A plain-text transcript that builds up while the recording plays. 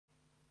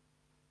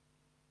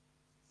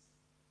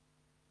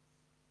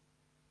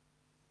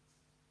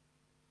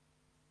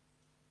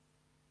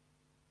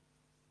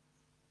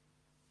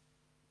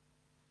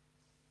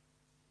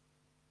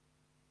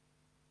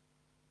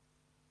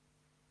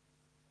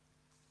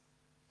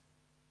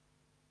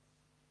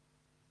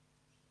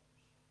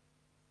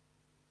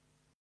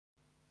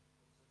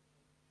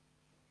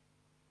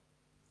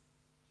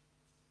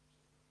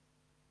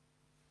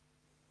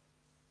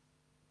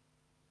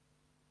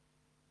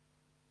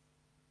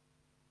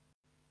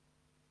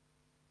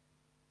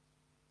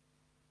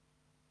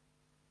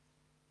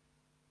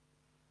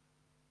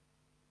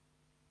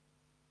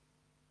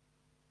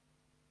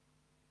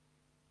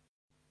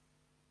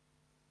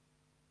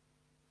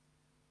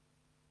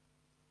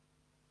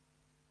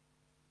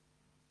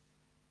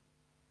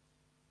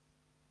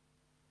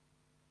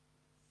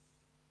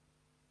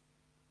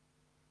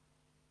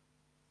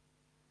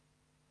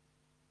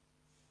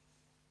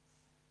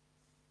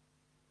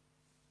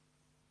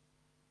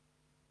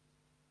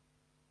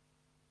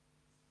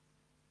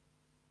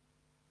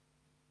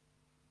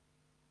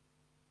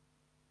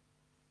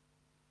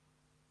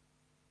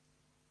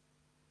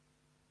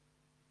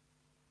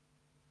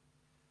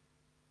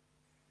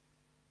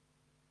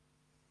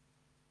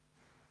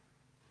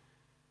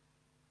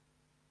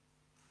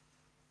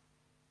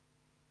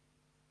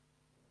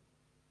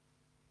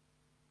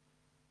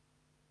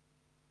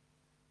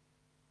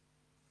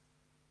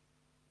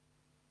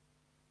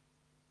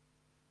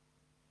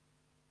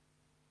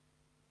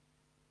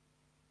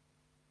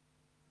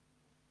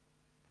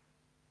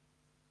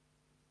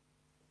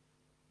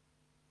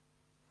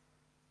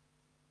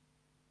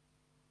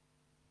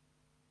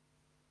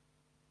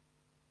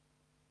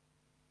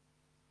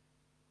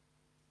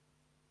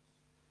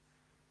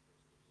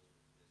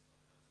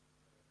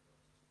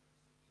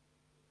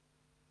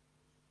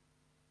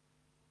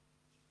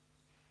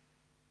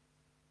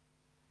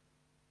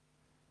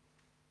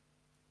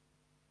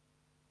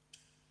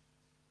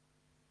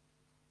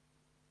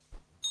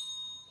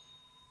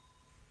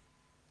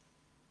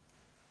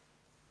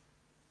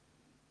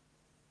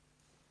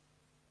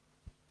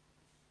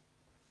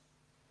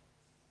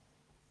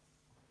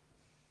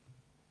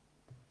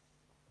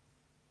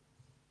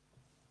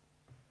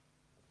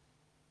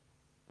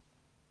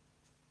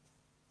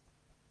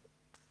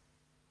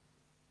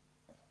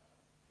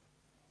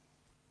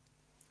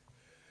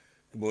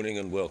Good morning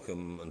and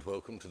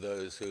welcome to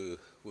those who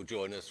will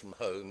join us from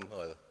home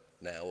either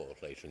now or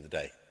later in the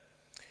day.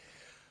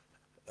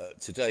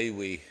 Today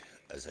we,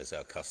 as is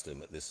our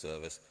custom at this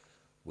service,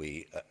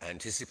 we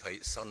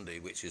anticipate Sunday,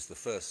 which is the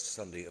first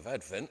Sunday of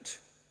Advent,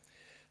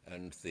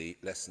 and the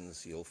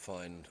lessons you'll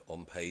find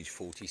on page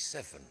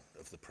 47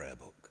 of the prayer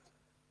book.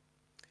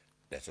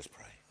 Let us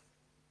pray.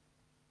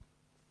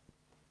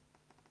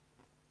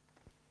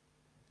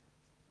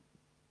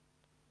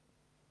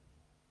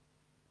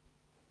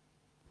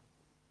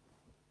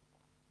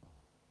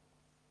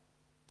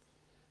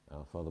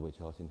 Our Father which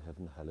art in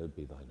heaven, hallowed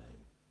be thy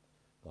name.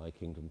 Thy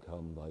kingdom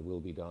come, thy will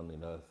be done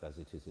in earth as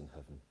it is in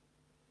heaven.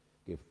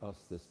 Give us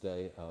this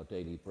day our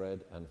daily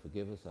bread, and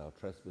forgive us our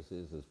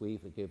trespasses as we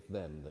forgive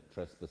them that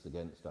trespass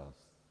against us.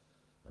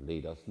 And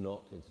lead us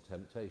not into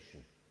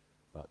temptation,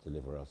 but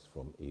deliver us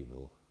from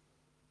evil.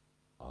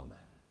 Amen.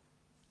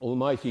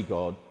 Almighty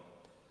God,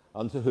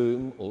 unto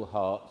whom all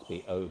hearts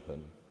be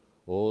open,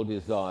 all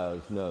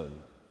desires known,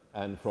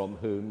 and from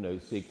whom no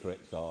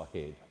secrets are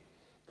hid,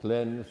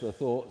 cleanse the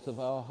thoughts of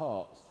our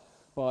hearts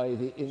by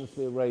the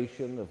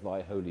inspiration of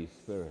thy Holy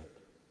Spirit,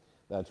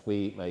 that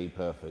we may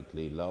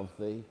perfectly love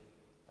thee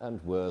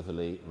and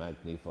worthily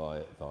magnify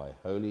thy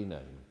holy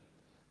name,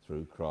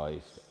 through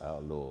Christ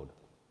our Lord.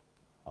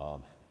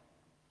 Amen.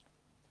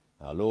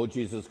 Our Lord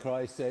Jesus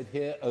Christ said,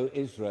 Hear, O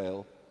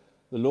Israel,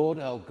 the Lord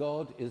our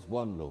God is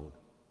one Lord.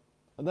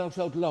 And thou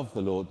shalt love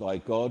the Lord thy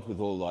God with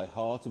all thy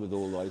heart, and with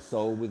all thy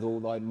soul, with all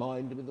thy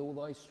mind, and with all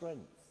thy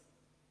strength.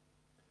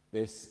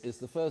 This is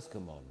the first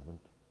commandment.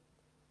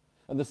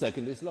 And the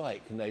second is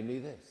like, namely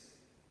this: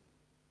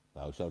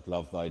 Thou shalt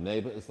love thy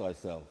neighbour as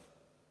thyself.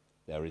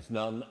 There is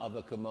none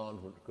other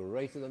commandment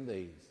greater than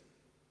these.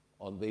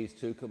 On these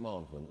two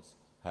commandments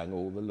hang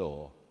all the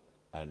law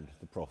and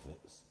the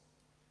prophets.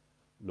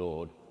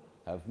 Lord,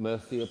 have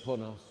mercy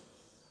upon us,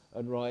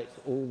 and write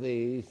all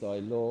these thy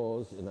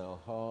laws in our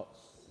hearts,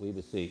 we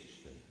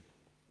beseech thee.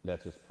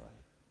 Let us pray.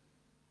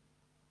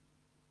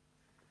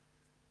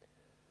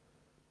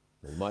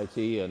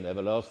 Almighty and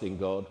everlasting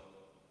God,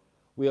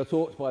 we are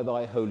taught by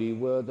thy holy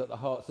word that the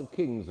hearts of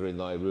kings are in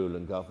thy rule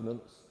and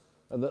governance,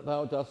 and that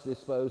thou dost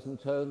dispose and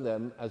turn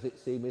them as it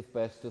seemeth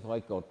best to thy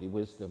godly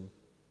wisdom.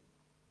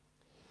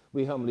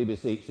 We humbly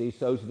beseech thee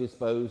so to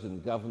dispose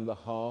and govern the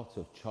heart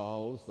of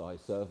Charles, thy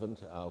servant,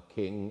 our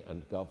king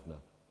and governor,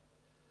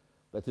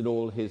 that in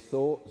all his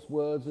thoughts,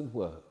 words and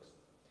works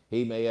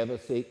he may ever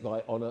seek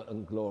thy honour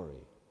and glory,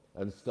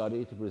 and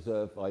study to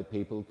preserve thy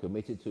people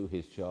committed to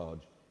his charge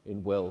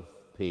in wealth,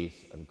 peace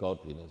and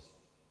godliness.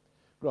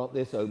 Grant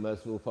this, O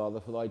merciful Father,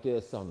 for thy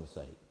dear Son's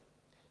sake,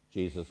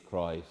 Jesus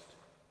Christ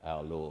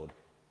our Lord.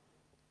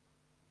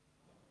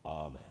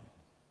 Amen.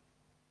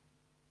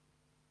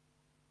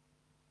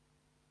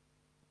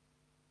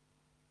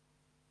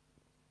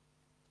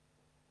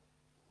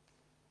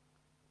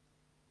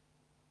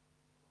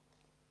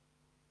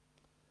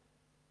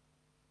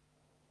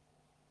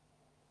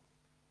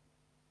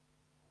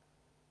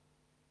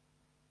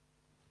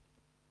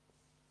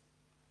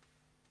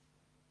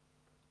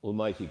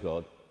 Almighty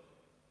God,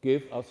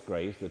 give us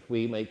grace that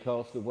we may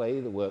cast away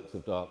the works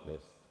of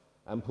darkness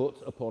and put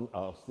upon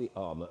us the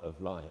armour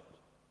of light.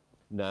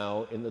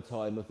 Now, in the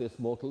time of this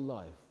mortal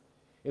life,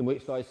 in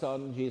which thy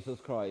Son, Jesus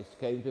Christ,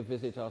 came to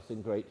visit us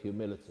in great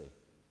humility,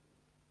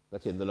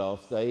 that in the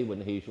last day,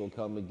 when he shall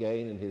come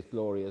again in his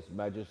glorious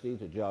majesty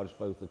to judge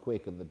both the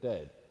quick and the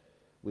dead,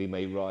 we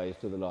may rise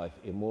to the life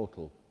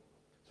immortal,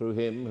 through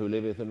him who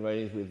liveth and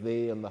reigneth with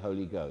thee and the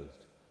Holy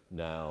Ghost,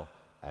 now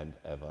and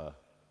ever.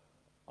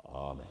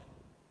 Amen.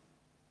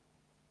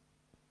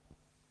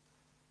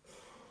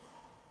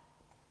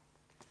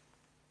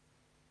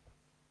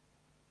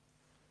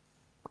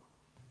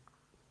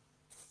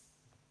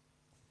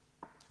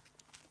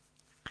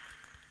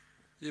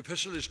 The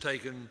epistle is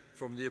taken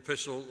from the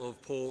epistle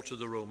of Paul to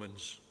the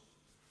Romans.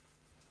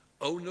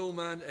 Owe no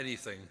man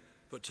anything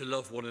but to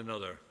love one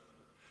another,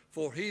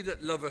 for he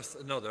that loveth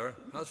another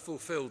hath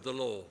fulfilled the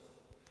law.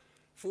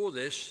 For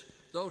this,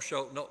 thou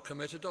shalt not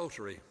commit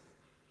adultery,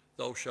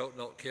 thou shalt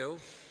not kill,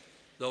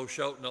 thou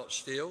shalt not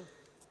steal,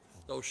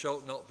 thou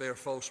shalt not bear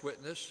false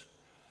witness,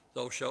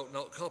 thou shalt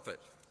not covet.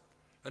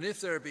 And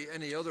if there be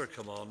any other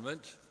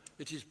commandment,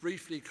 it is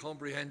briefly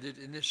comprehended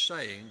in this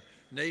saying,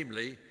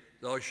 namely,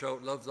 Thou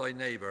shalt love thy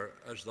neighbour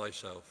as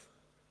thyself.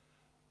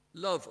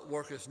 Love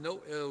worketh no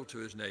ill to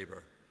his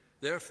neighbour.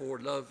 Therefore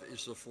love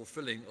is the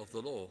fulfilling of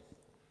the law.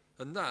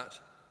 And that,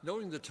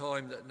 knowing the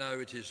time that now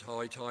it is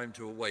high time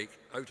to awake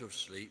out of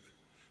sleep,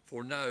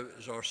 for now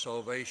is our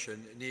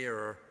salvation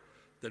nearer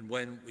than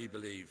when we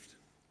believed.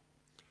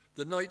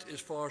 The night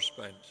is far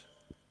spent,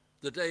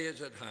 the day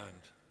is at hand.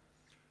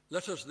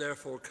 Let us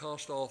therefore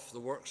cast off the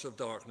works of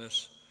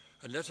darkness,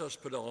 and let us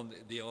put on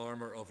the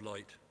armour of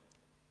light.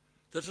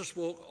 Let us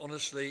walk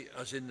honestly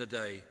as in the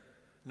day,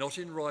 not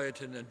in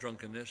rioting and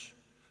drunkenness,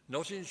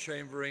 not in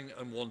chambering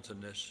and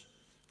wantonness,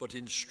 but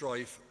in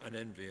strife and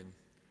envying.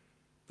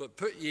 But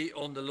put ye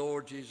on the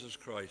Lord Jesus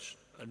Christ,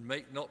 and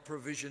make not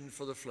provision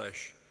for the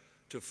flesh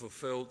to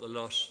fulfill the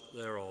lust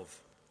thereof.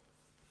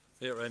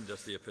 Here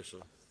endeth the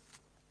epistle.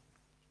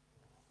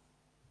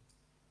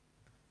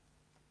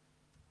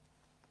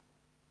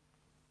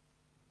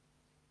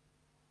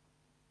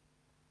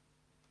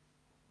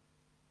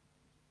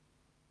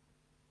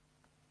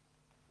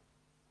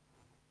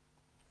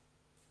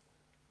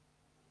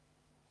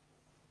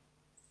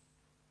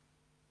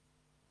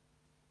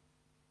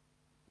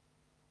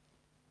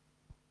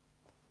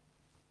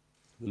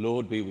 The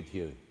Lord be with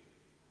you.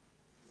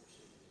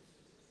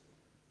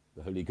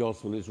 The Holy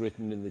Gospel is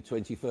written in the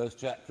 21st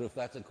chapter of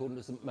that according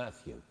to St.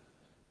 Matthew,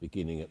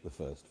 beginning at the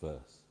first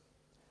verse.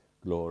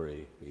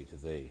 Glory be to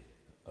thee,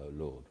 O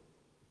Lord.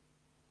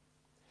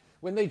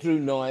 When they drew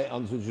nigh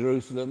unto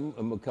Jerusalem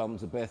and were come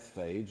to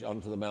Bethphage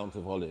unto the Mount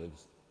of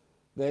Olives,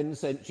 then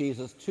sent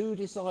Jesus 2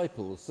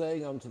 disciples,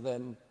 saying unto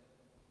them,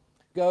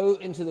 Go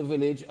into the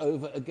village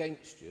over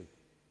against you,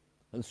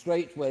 and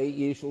straightway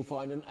ye shall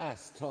find an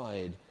ass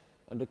tied,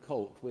 and a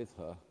colt with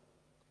her.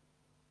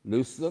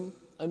 Loose them,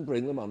 and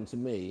bring them unto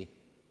me.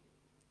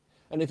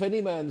 And if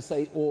any man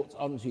say aught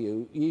unto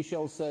you, ye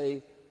shall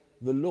say,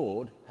 The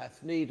Lord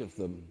hath need of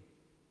them,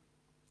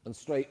 and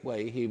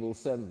straightway he will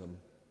send them.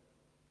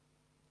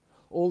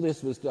 All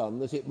this was done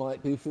that it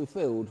might be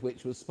fulfilled,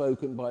 which was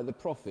spoken by the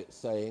prophet,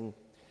 saying,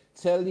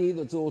 Tell ye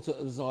the daughter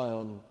of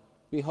Zion,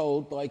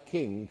 Behold, thy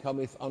king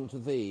cometh unto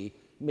thee,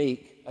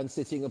 meek and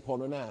sitting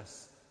upon an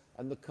ass,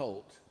 and the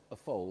colt a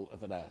foal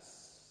of an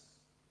ass.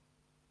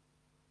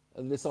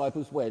 And the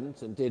disciples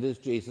went and did as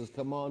Jesus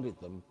commanded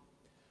them,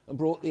 and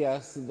brought the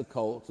ass and the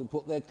colt, and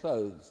put their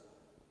clothes,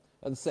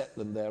 and set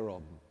them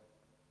thereon.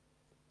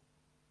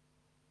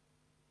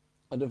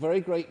 And a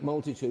very great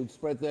multitude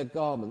spread their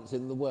garments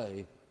in the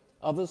way.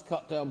 Others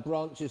cut down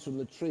branches from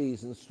the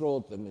trees and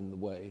strawed them in the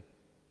way.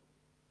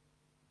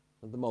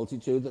 And the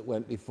multitude that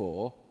went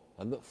before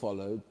and that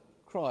followed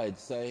cried,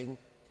 saying,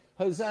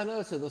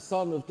 Hosanna to the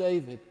Son of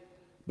David!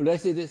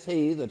 Blessed is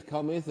he that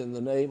cometh in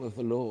the name of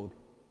the Lord!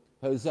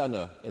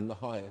 Hosanna in the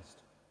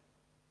highest.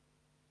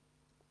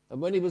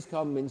 And when he was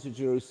come into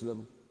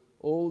Jerusalem,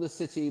 all the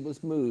city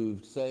was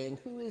moved, saying,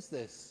 Who is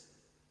this?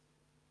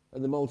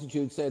 And the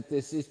multitude said,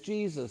 This is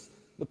Jesus,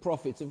 the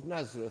prophet of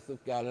Nazareth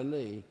of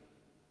Galilee.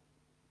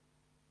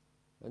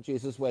 And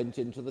Jesus went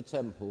into the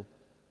temple,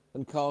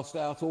 and cast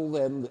out all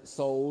them that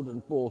sold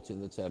and bought in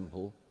the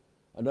temple,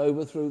 and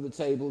overthrew the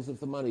tables of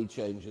the money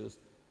changers,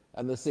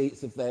 and the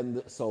seats of them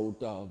that sold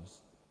doves,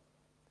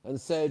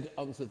 and said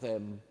unto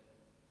them,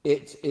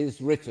 It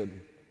is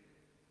written,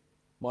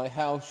 My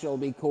house shall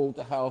be called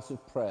the house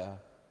of prayer,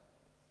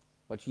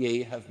 but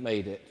ye have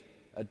made it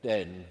a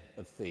den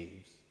of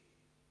thieves.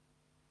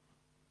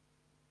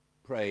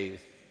 Praise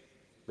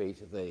be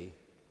to thee,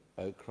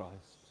 O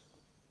Christ.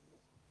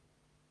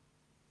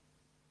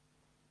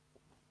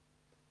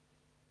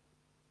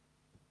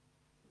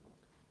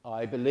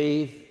 I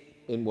believe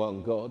in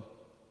one God,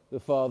 the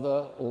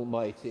Father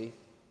Almighty,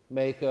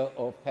 maker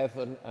of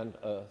heaven and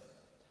earth,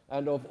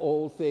 and of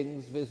all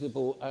things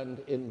visible and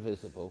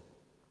invisible,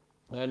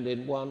 and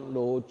in one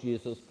Lord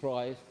Jesus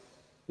Christ,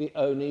 the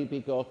only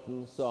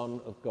begotten Son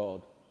of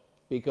God,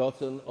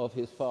 begotten of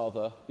his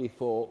Father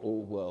before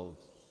all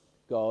worlds,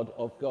 God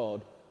of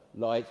God,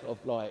 light of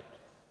light,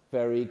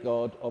 very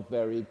God of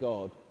very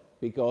God,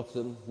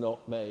 begotten,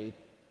 not made,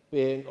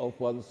 being of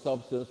one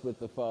substance with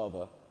the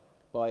Father,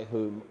 by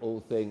whom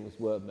all things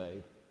were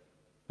made,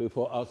 who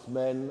for us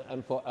men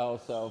and for our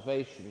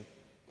salvation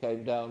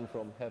came down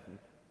from heaven,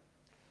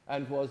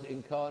 and was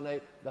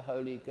incarnate the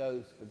Holy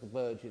Ghost of the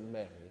Virgin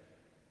Mary,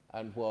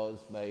 and was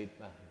made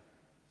man,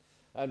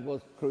 and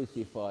was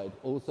crucified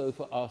also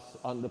for us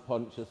under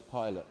Pontius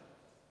Pilate.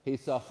 He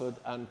suffered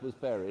and was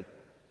buried,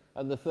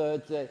 and the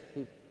third day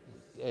he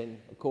in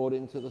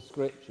according to the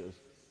Scriptures,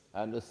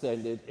 and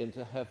ascended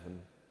into heaven,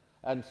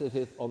 and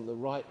sitteth on the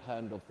right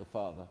hand of the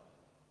Father.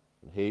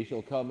 And he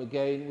shall come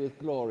again with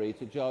glory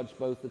to judge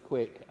both the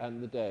quick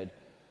and the dead,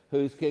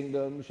 whose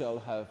kingdom shall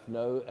have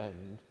no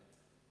end.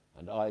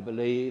 And I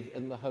believe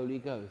in the Holy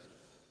Ghost,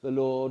 the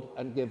Lord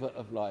and giver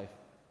of life,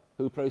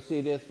 who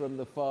proceedeth from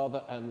the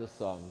Father and the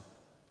Son,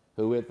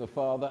 who with the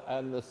Father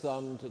and the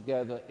Son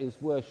together is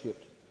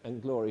worshipped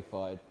and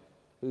glorified,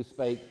 who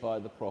spake by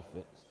the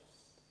prophets.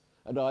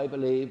 And I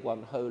believe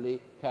one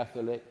holy,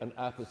 Catholic and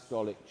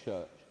Apostolic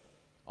Church.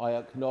 I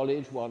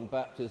acknowledge one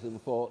baptism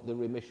for the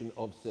remission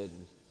of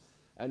sins,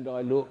 and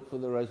I look for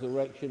the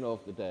resurrection of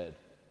the dead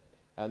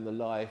and the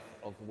life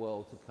of the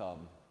world to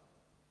come.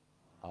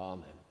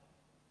 Amen.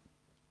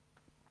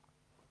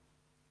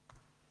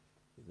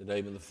 In the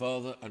name of the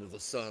Father, and of the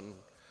Son,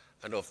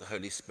 and of the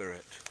Holy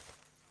Spirit.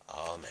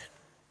 Amen.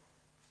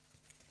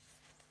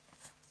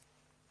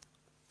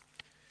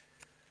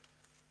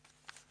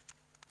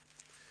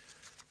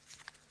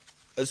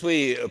 As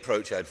we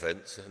approach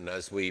Advent, and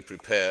as we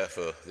prepare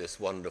for this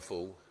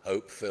wonderful,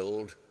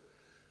 hope-filled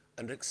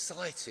and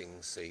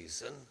exciting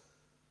season,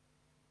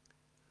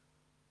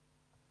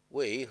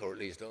 we, or at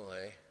least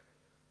I,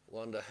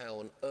 wonder how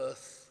on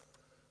earth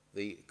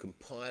the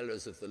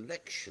compilers of the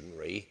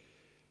lectionary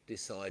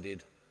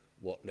decided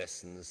what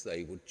lessons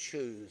they would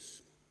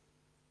choose.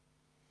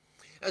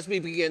 As we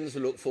begin to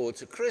look forward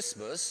to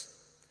Christmas,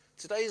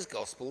 today's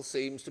Gospel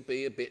seems to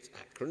be a bit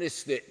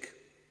anachronistic.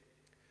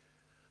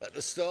 At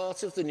the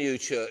start of the new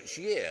church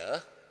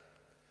year,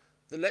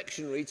 the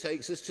lectionary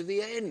takes us to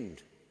the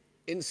end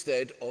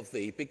instead of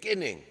the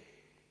beginning.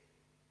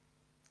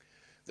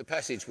 The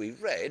passage we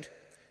read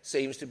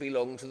seems to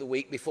belong to the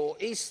week before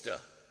Easter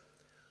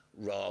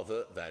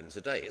rather than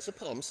today. It's a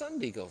Palm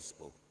Sunday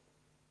Gospel.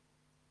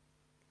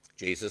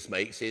 Jesus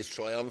makes his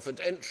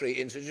triumphant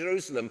entry into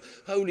Jerusalem.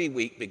 Holy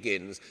Week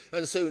begins,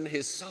 and soon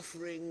his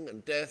suffering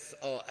and death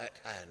are at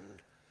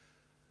hand.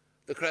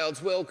 The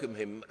crowds welcome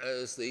him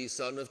as the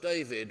Son of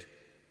David,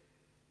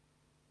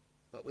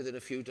 but within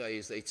a few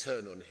days they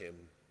turn on him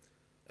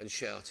and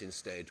shout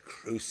instead,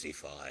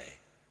 "Crucify."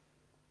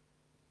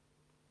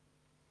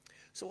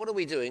 So what are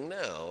we doing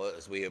now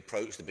as we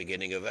approach the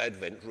beginning of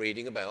Advent,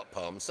 reading about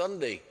Palm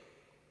Sunday?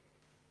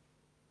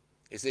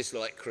 Is this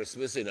like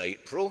Christmas in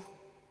April,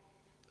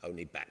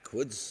 only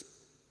backwards?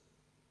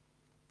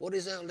 What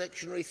is our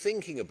lectionary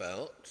thinking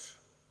about,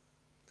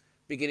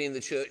 beginning the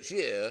church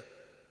year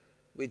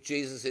with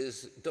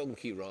Jesus'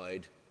 donkey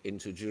ride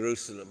into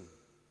Jerusalem?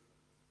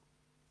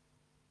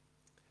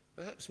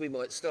 Perhaps we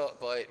might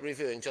start by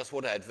reviewing just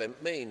what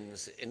Advent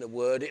means. In a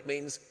word, it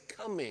means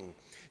coming.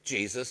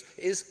 Jesus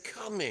is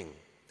coming.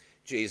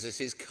 Jesus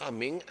is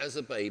coming as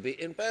a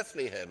baby in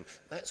Bethlehem.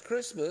 That's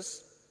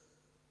Christmas.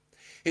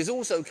 He's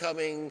also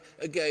coming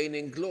again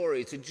in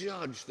glory to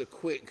judge the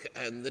quick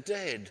and the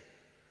dead.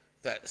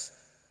 That's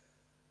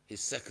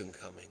his second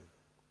coming.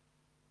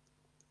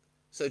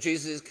 So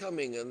Jesus is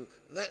coming, and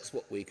that's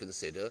what we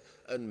consider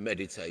and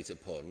meditate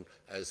upon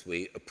as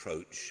we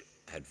approach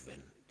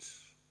Advent.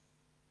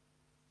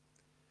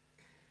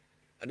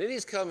 And in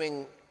his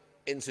coming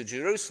into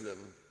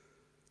Jerusalem,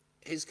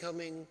 he's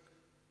coming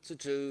to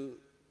do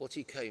what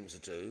he came to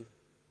do,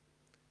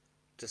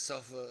 to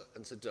suffer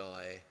and to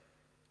die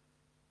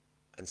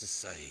and to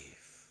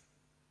save.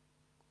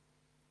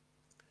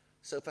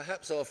 So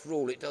perhaps after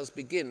all it does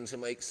begin to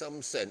make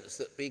some sense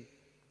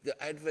that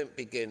Advent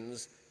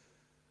begins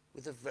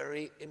with a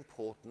very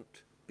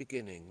important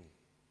beginning.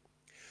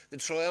 The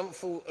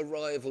triumphal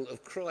arrival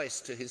of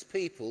Christ to his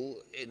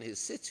people in his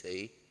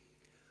city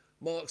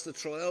marks the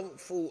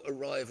triumphal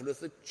arrival of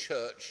the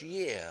church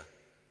year.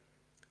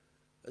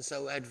 And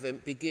so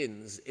Advent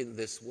begins in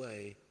this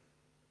way.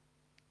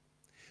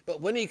 But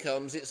when he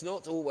comes, it's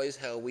not always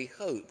how we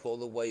hope or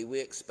the way we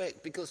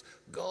expect, because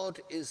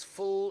God is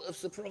full of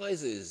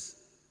surprises.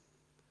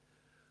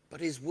 But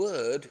his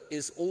word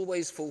is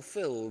always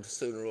fulfilled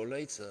sooner or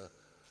later,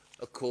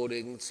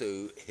 according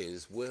to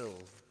his will.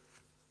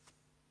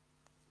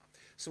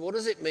 So what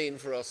does it mean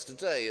for us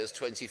today as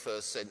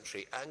 21st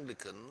century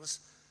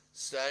Anglicans,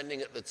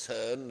 standing at the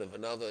turn of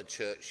another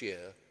church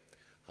year,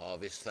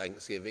 harvest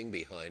Thanksgiving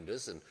behind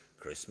us and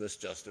Christmas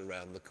just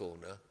around the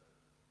corner?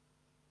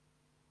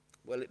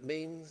 Well, it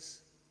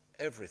means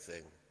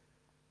everything.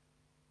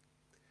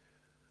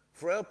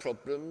 For our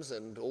problems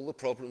and all the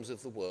problems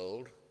of the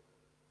world,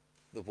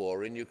 the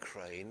war in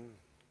Ukraine,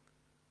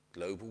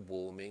 global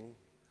warming,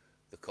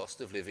 the cost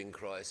of living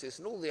crisis,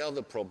 and all the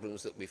other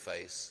problems that we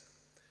face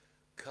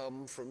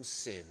come from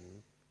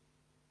sin,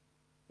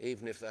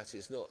 even if that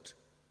is not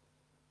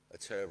a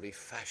terribly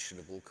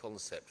fashionable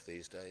concept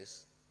these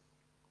days.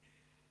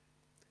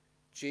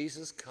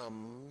 Jesus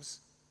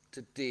comes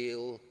to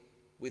deal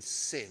with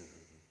sin,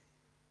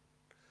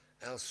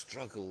 our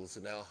struggles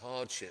and our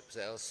hardships,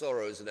 our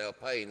sorrows and our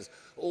pains,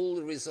 all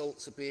the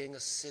results of being a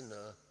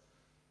sinner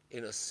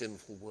in a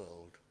sinful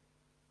world.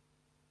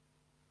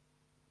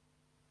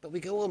 But we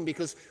go on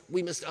because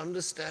we must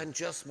understand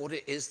just what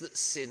it is that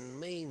sin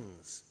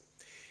means.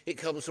 It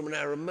comes from an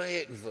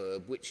Aramaic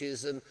verb, which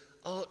is an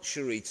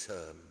archery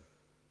term.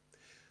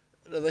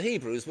 Now, the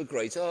Hebrews were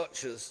great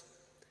archers,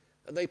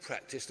 and they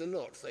practiced a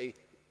lot. They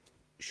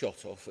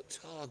shot off at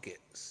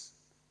targets.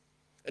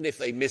 And if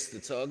they missed the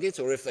target,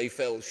 or if they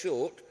fell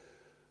short,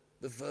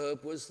 the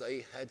verb was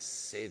they had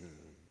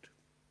sinned.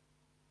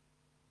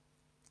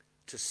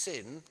 To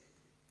sin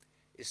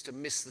is to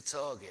miss the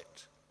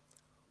target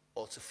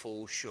or to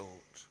fall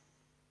short.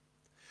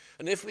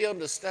 And if we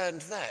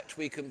understand that,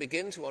 we can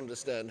begin to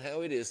understand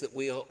how it is that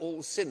we are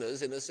all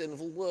sinners in a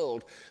sinful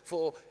world,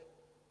 for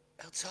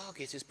our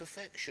target is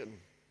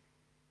perfection.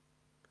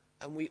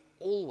 And we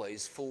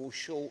always fall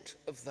short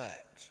of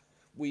that.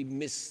 We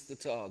miss the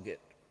target.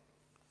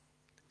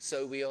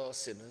 So we are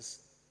sinners.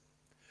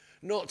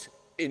 Not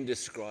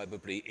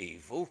indescribably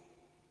evil,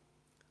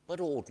 but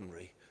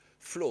ordinary,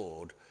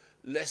 flawed,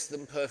 less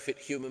than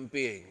perfect human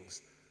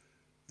beings.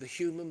 The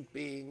human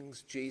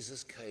beings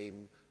Jesus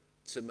came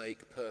to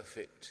make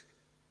perfect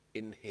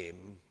in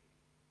him.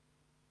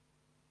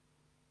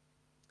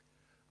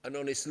 An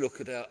honest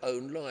look at our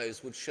own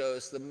lives would show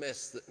us the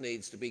mess that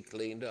needs to be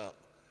cleaned up,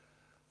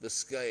 the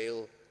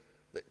scale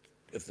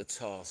of the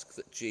task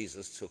that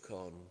Jesus took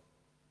on.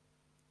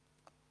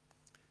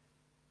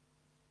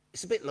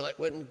 It's a bit like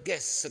when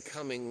guests are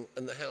coming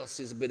and the house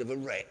is a bit of a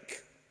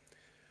wreck.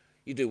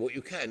 You do what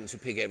you can to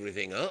pick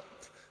everything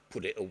up,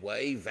 put it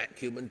away,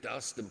 vacuum and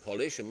dust and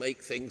polish and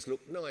make things look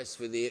nice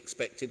for the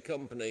expected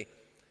company.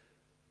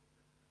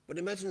 But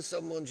imagine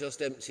someone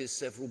just empties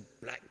several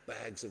black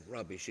bags of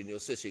rubbish in your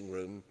sitting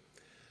room.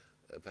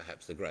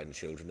 Perhaps the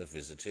grandchildren have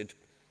visited.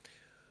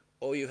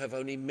 Or you have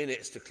only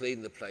minutes to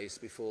clean the place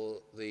before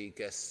the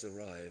guests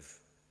arrive.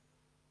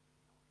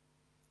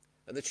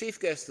 And the chief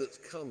guest that's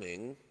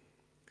coming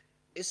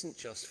isn't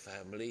just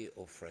family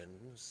or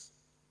friends.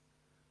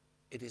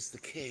 It is the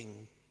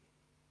king.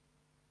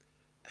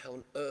 how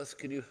on earth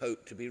can you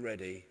hope to be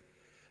ready?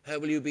 How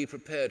will you be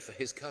prepared for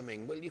his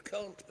coming? Well, you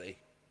can't be.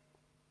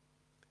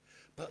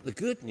 But the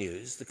good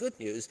news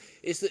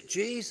is that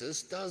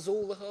Jesus does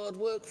all the hard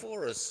work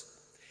for us.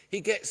 He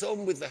gets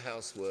on with the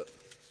housework.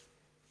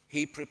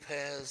 He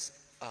prepares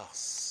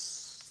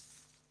us.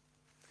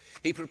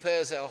 He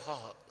prepares our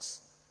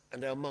hearts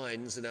and our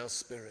minds and our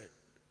spirit.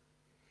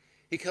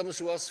 He comes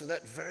to us for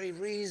that very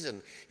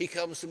reason. He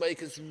comes to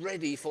make us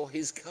ready for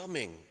his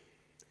coming.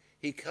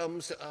 He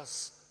comes to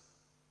us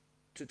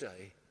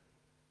today.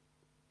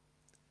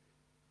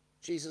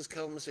 Jesus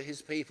comes to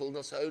his people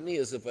not only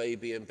as a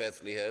baby in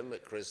Bethlehem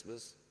at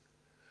Christmas,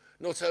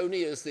 not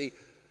only as the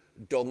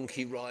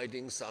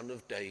donkey-riding son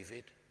of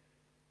David,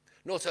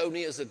 not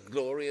only as a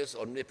glorious,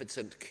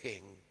 omnipotent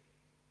king,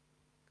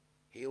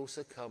 he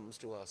also comes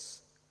to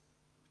us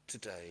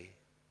today.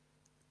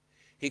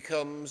 He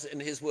comes in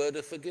his word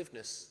of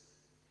forgiveness.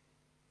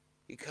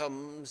 He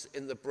comes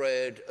in the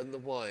bread and the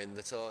wine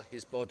that are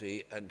his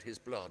body and his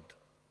blood.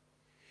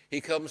 He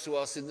comes to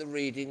us in the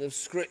reading of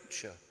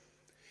Scripture.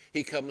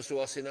 He comes to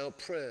us in our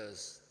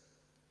prayers.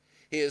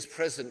 He is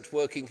present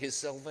working his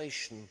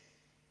salvation.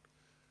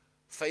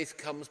 Faith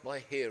comes by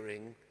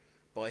hearing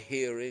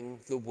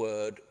the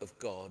word of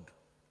God.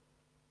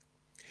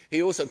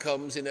 He also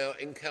comes in our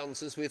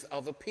encounters with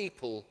other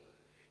people,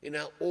 in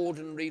our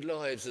ordinary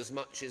lives as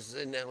much as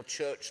in our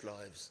church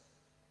lives,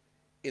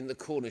 in the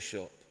corner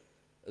shop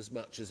as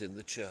much as in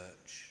the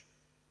church.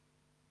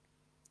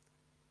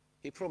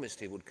 He promised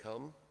he would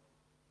come,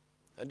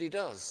 and he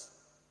does.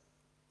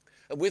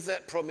 And with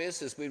that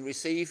promise, as we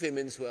receive him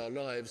into our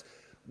lives,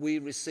 we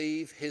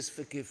receive his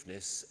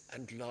forgiveness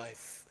and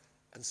life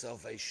and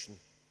salvation.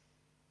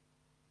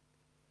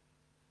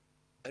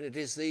 And it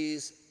is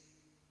these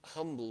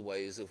humble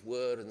ways of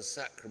word and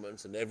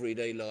sacrament and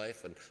everyday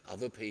life and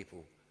other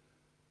people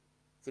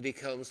that he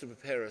comes to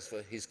prepare us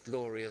for his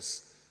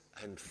glorious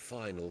and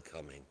final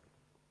coming.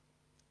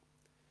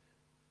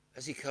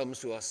 As he comes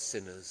to us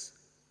sinners,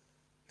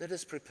 let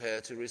us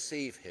prepare to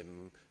receive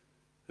him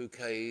who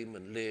came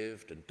and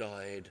lived and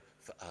died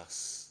for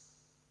us,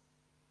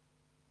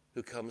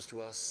 who comes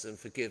to us and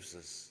forgives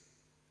us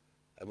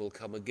and will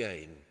come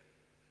again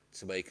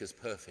to make us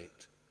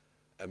perfect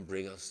and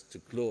bring us to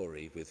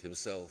glory with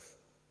himself.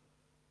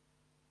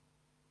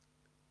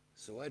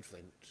 So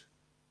Advent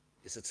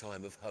is a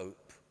time of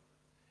hope.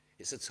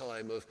 It's a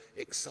time of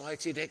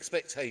excited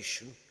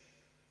expectation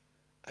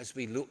as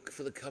we look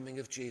for the coming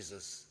of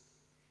Jesus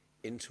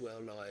into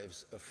our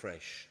lives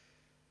afresh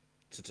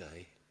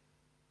today.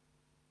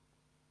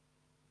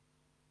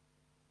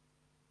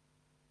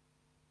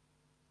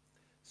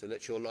 So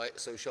let your light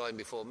so shine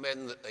before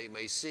men that they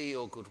may see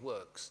your good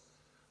works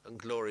and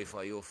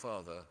glorify your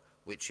Father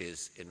which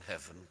is in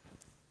heaven.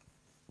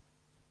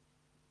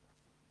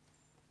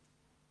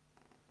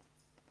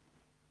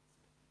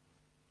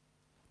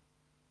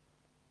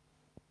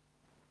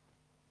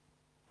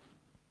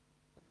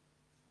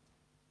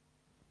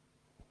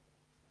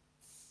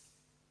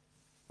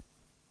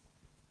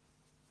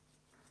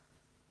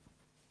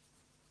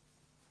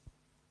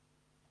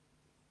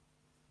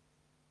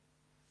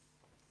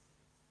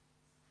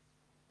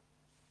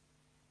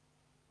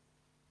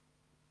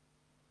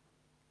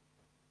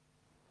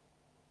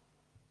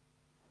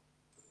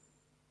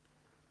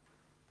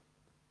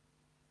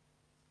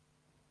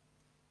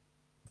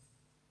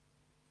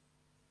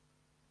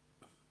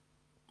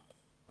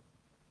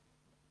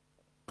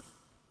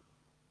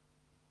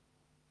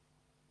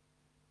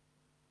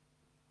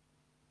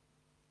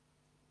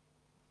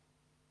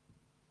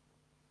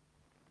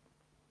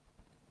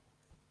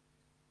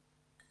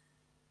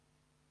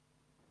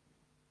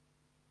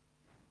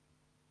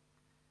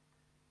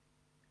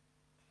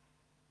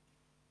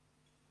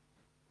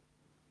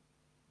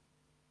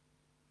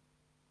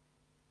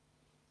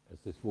 As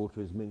this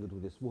water is mingled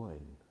with this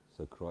wine,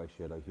 so Christ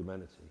shared our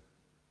humanity.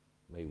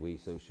 May we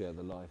so share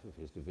the life of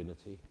his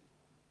divinity.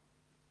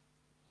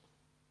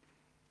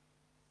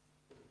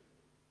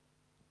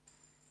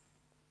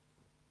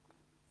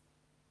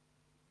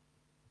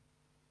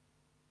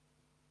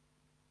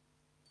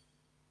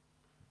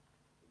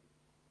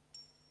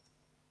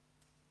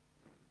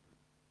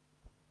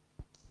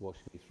 Wash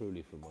me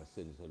thoroughly from my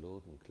sins, O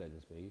Lord, and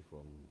cleanse me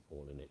from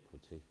all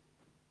iniquity.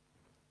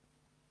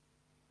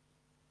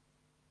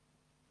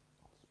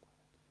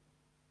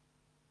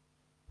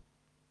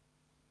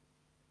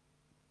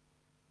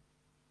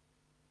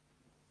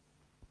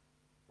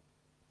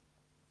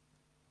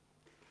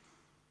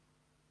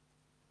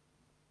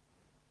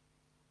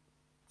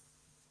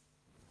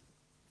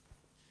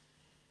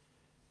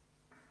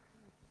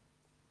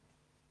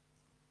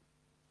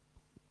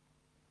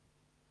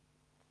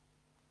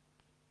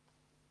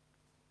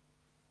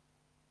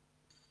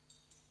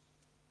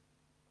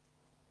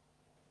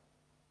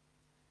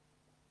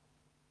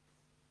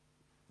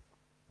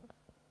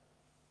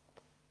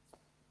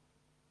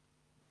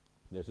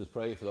 Let us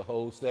pray for the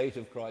whole state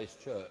of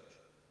Christ's Church,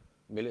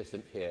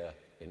 militant here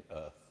in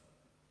earth.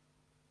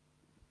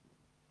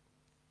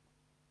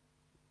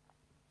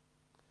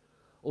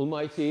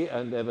 Almighty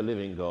and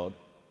ever-living God,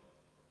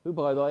 who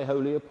by thy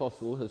holy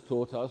apostle has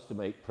taught us to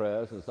make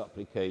prayers and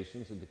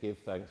supplications and to give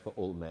thanks for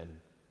all men.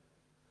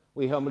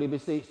 We humbly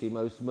beseech thee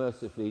most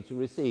mercifully to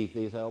receive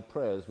these our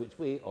prayers which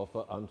we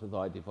offer unto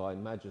thy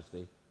divine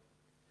majesty,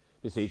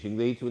 beseeching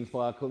thee to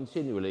inspire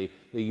continually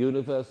the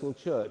universal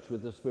church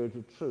with the spirit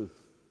of truth,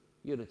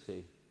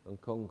 unity and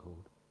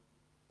concord.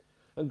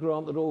 And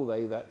grant that all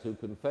they that do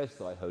confess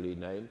thy holy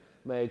name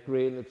may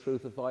agree in the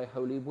truth of thy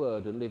holy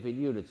word and live in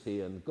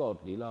unity and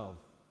godly love.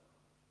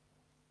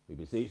 We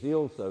beseech thee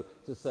also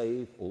to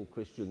save all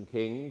Christian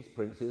kings,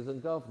 princes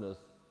and governors,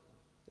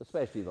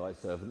 especially thy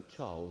servant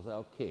Charles,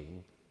 our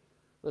king,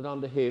 that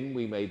under him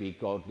we may be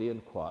godly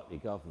and quietly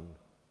governed.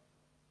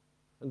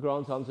 And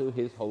grant unto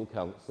his whole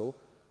council,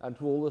 and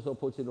to all that are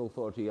put in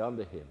authority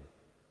under him,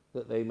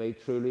 that they may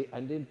truly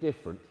and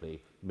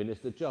indifferently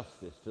minister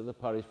justice to the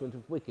punishment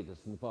of wickedness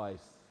and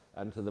vice,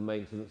 and to the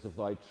maintenance of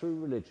thy true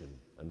religion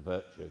and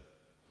virtue.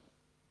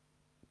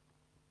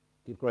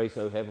 Give grace,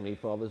 O heavenly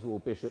Father, to all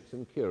bishops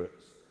and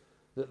curates,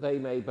 that they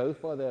may,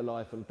 both by their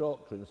life and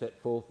doctrine, set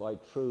forth thy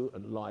true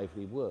and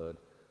lively word,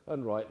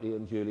 and rightly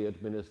and duly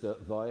administer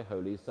thy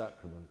holy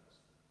sacraments.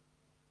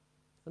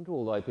 And to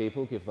all thy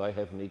people give thy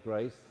heavenly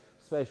grace,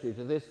 especially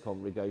to this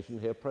congregation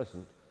here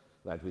present,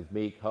 that with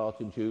meek heart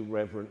and due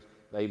reverence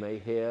they may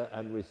hear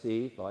and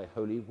receive thy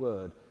holy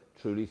word,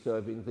 truly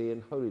serving thee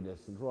in holiness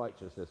and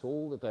righteousness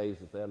all the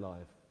days of their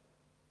life.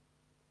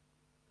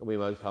 And we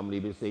most humbly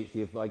beseech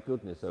thee of thy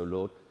goodness, O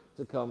Lord,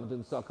 to comfort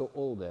and succour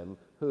all them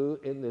who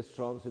in this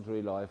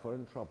transitory life are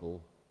in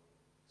trouble,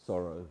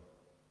 sorrow,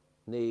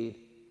 need,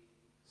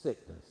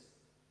 sickness,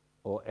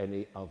 or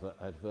any other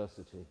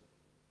adversity.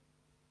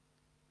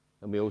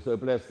 And we also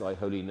bless thy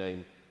holy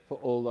name for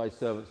all thy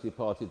servants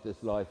departed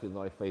this life in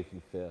thy faith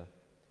and fear,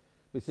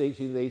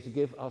 beseeching thee to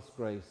give us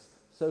grace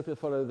so to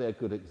follow their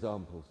good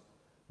examples,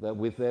 that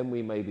with them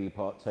we may be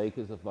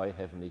partakers of thy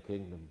heavenly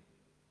kingdom.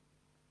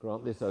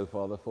 Grant this, O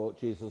Father, for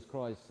Jesus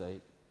Christ's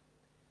sake,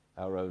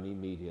 our only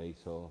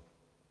mediator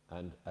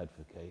and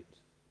advocate.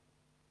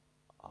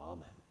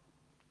 Amen.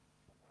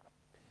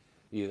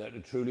 You that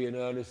do truly and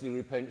earnestly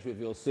repent of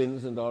your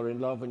sins and are in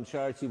love and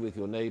charity with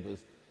your neighbours,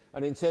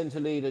 and intend to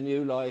lead a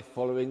new life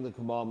following the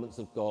commandments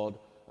of God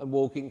and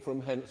walking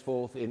from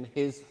henceforth in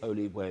his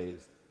holy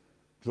ways,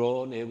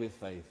 draw near with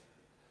faith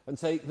and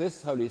take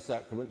this holy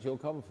sacrament to your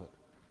comfort,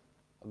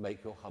 and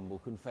make your humble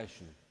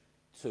confession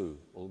to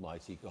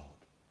Almighty God.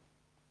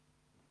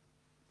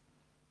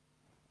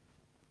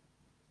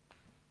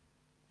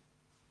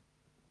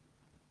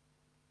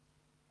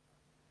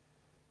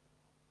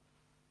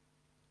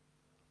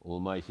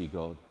 Almighty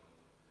God,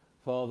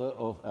 Father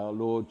of our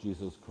Lord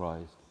Jesus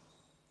Christ,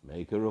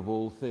 maker of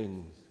all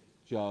things,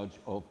 judge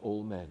of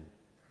all men,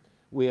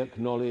 we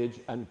acknowledge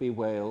and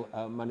bewail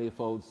our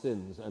manifold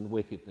sins and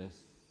wickedness,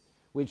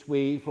 which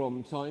we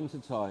from time to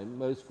time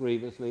most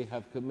grievously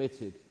have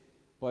committed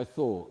by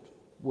thought,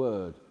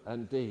 word,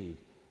 and deed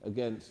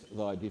against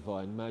thy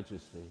divine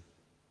majesty,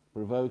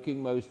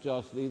 provoking most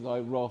justly thy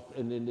wrath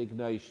and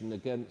indignation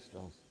against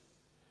us.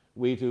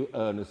 We do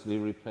earnestly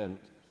repent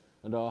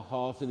and are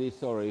heartily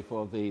sorry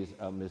for these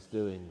our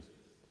misdoings.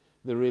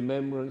 The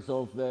remembrance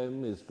of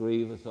them is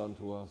grievous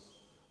unto us,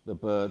 the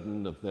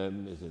burden of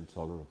them is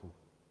intolerable.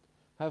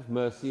 Have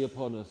mercy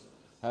upon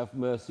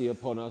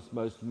us,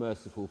 most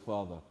merciful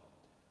Father.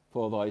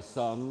 For thy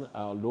Son,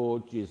 our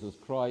Lord Jesus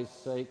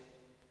Christ's sake,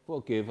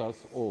 forgive us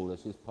all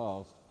that is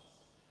past,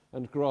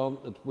 and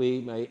grant that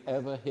we may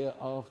ever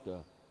hereafter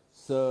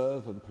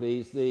serve and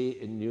please thee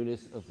in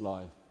newness of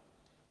life,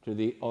 to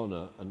the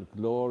honour and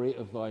glory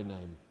of thy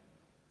name,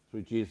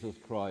 through Jesus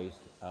Christ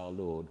our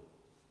Lord.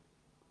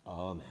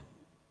 Amen.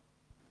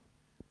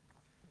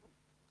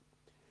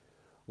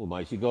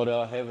 Almighty God,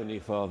 our heavenly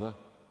Father,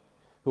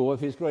 who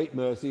of his great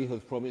mercy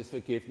hath promised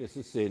forgiveness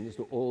of sins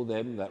to all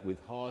them that with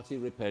hearty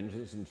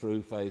repentance and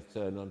true faith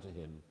turn unto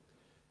him,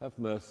 have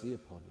mercy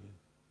upon you,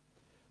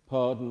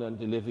 pardon and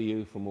deliver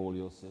you from all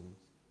your sins,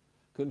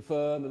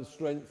 confirm and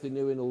strengthen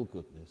you in all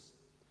goodness,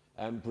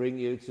 and bring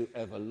you to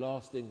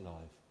everlasting life,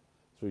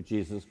 through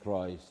Jesus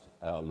Christ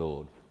our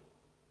Lord.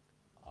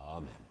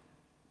 Amen.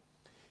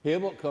 Hear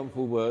what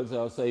comfortable words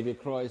our Saviour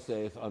Christ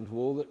saith unto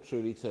all that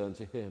truly turn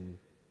to him.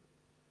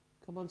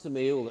 Come unto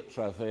me, all that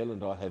travail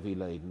and are heavy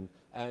laden,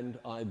 and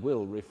I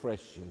will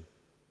refresh you.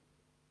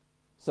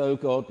 So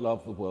God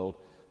loved the world,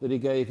 that he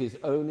gave his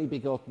only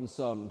begotten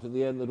Son, to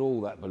the end that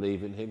all that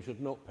believe in him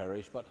should not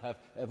perish, but have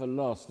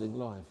everlasting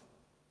life.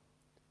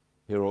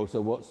 Hear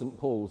also what St.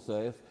 Paul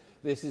saith,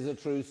 this is a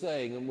true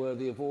saying, and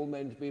worthy of all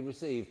men to be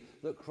received,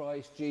 that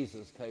Christ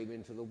Jesus came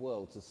into the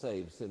world to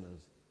save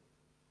sinners.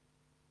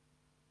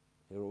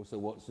 Hear also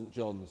what St.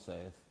 John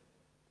saith,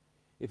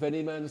 if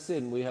any man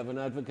sin, we have an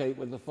advocate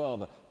with the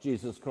Father,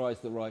 Jesus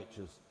Christ the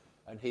righteous,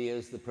 and he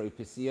is the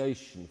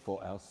propitiation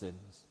for our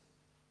sins.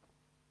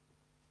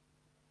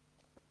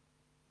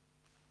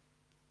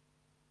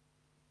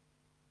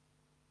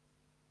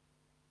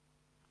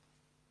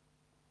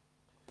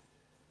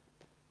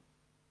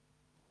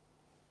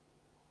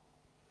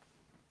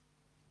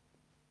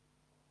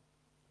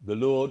 The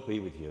Lord be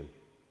with you.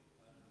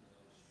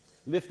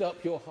 Lift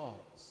up your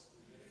hearts.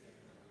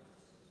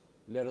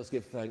 Let us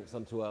give thanks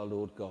unto our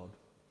Lord God.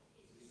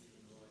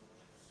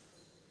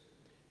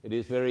 It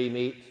is very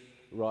meet,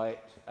 right,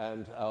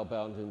 and our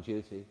bounden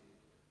duty,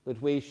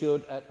 that we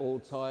should at all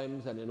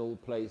times and in all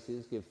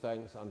places give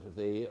thanks unto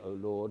thee, O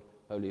Lord,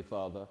 Holy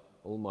Father,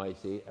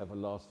 Almighty,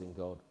 everlasting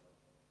God.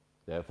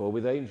 Therefore,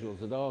 with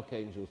angels and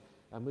archangels,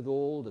 and with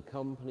all the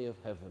company of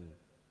heaven,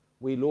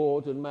 we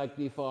laud and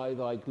magnify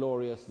thy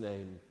glorious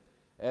name,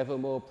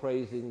 evermore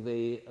praising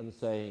thee and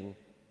saying,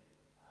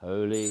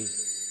 Holy,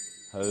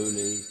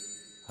 holy,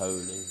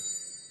 holy,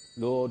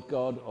 Lord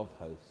God of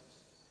hosts.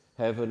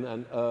 Heaven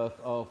and earth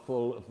are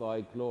full of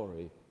thy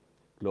glory.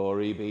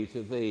 Glory be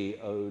to thee,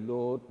 O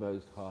Lord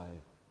Most High.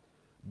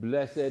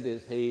 Blessed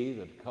is he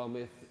that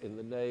cometh in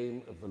the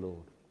name of the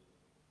Lord.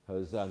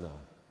 Hosanna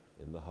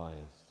in the highest.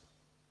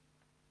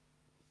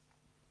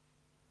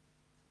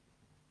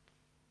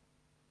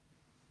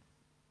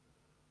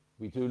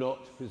 We do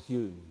not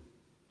presume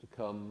to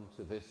come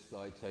to this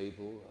thy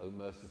table, O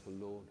merciful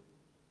Lord,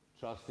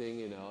 trusting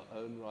in our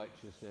own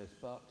righteousness,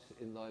 but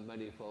in thy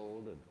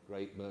manifold and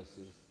great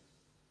mercies.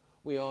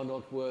 We are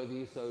not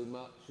worthy so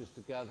much as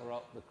to gather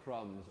up the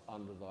crumbs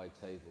under thy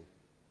table,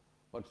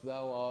 but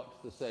thou art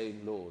the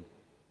same Lord,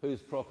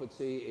 whose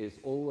property is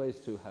always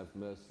to have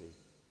mercy.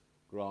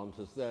 Grant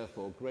us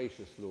therefore,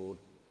 gracious Lord,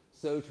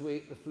 so to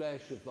eat the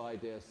flesh of thy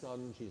dear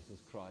Son, Jesus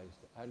Christ,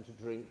 and to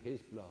drink his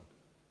blood,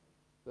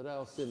 that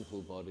our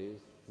sinful bodies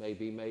may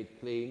be made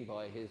clean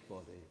by his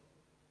body,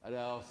 and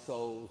our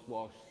souls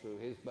washed through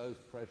his most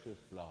precious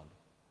blood,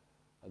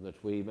 and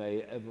that we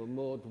may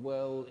evermore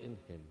dwell in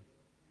him,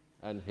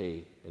 and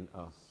he in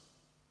us.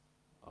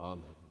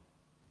 Amen.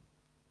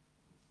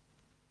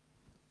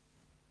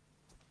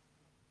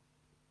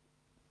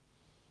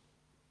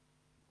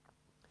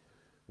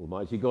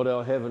 Almighty God,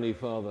 our heavenly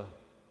Father,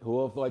 who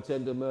of thy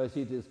tender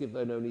mercy didst give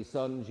thine only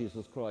Son,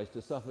 Jesus Christ,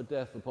 to suffer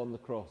death upon the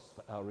cross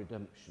for our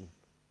redemption,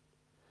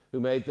 who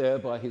made there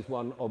by his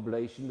one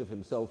oblation of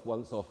himself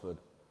once offered,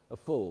 a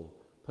full,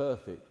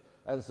 perfect,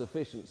 and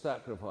sufficient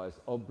sacrifice,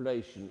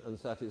 oblation, and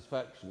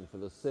satisfaction for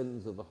the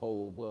sins of the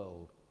whole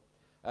world,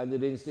 and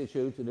did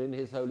institute and in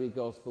his holy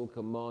gospel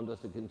command us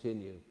to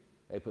continue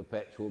a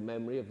perpetual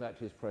memory of that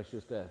his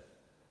precious death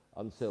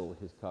until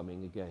his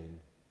coming again.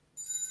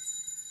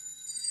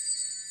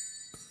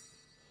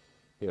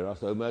 Hear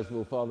us, O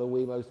merciful Father,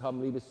 we most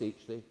humbly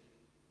beseech thee,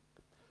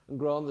 and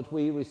grant that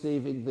we,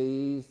 receiving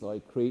these, thy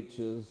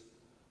creatures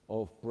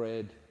of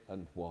bread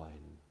and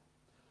wine,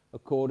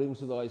 according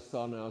to thy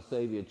Son, our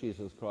Saviour,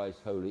 Jesus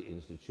Christ's holy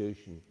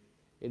institution,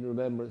 in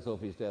remembrance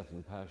of his death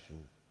and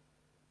passion,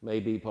 may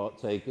be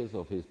partakers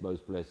of his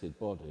most blessed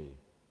body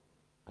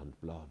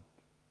and blood,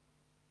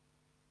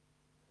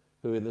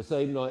 who in the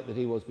same night that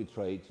he was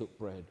betrayed took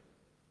bread,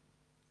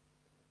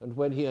 and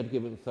when he had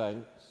given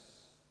thanks,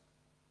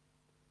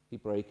 he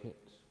brake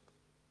it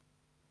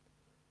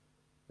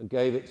and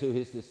gave it to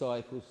his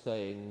disciples,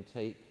 saying,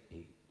 Take,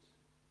 eat.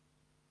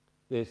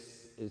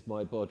 This is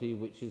my body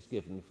which is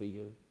given for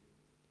you.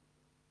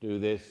 Do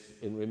this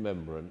in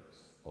remembrance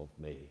of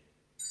me.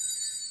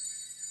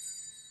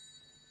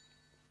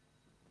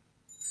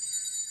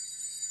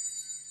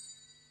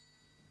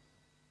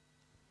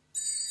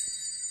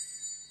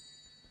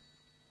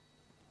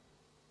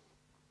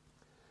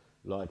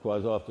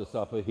 Likewise, after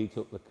supper, he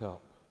took the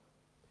cup,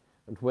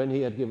 and when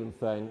he had given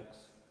thanks,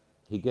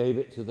 he gave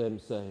it to them,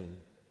 saying,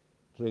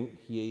 Drink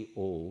ye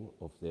all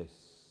of this.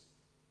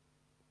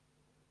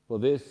 For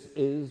this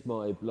is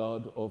my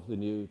blood of the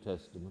New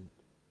Testament,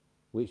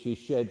 which is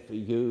shed for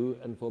you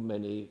and for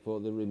many for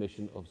the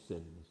remission of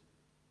sins.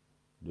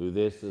 Do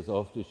this as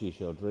oft as ye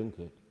shall drink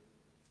it,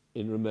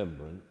 in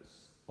remembrance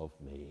of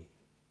me.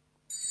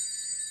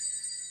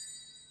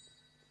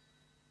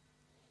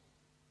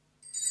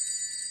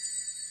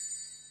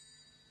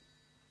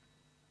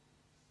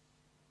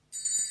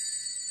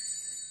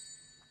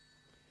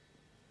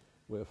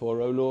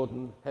 Wherefore, O Lord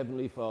and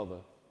Heavenly Father,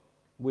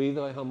 we,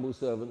 thy humble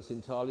servants,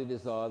 entirely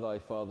desire thy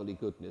fatherly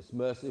goodness,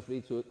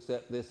 mercifully to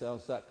accept this our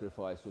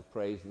sacrifice with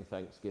praise and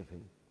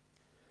thanksgiving.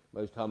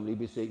 Most humbly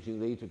beseeching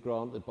thee to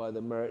grant that by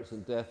the merits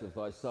and death of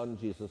thy Son,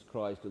 Jesus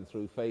Christ, and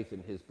through faith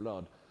in his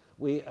blood,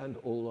 we and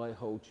all thy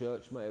whole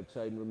church may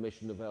obtain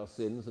remission of our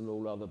sins and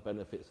all other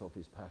benefits of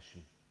his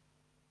passion.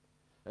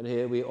 And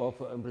here we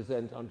offer and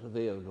present unto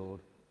thee, O Lord,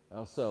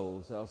 our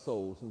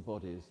souls and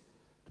bodies,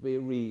 to be a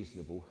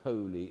reasonable,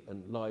 holy,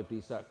 and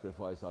lively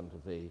sacrifice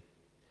unto thee,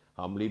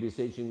 humbly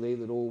beseeching thee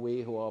that all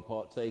we who are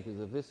partakers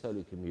of this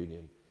holy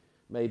communion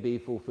may be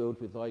fulfilled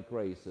with thy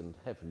grace and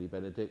heavenly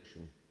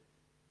benediction.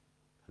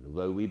 And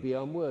although we be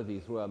unworthy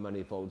through our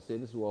manifold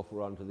sins to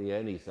offer unto thee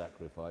any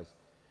sacrifice,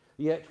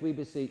 yet we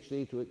beseech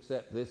thee to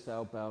accept this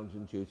our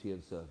bounden duty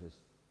and service,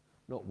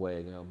 not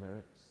weighing our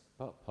merits,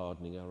 but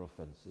pardoning our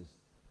offences,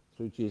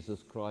 through Jesus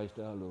Christ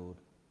our Lord,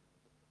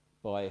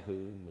 by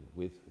whom and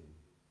with whom,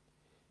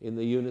 in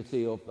the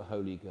unity of the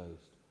Holy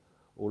Ghost,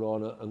 all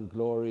honour and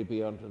glory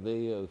be unto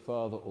thee, O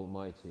Father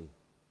Almighty,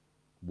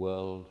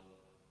 world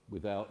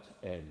without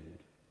end.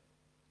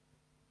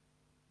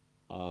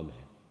 Amen.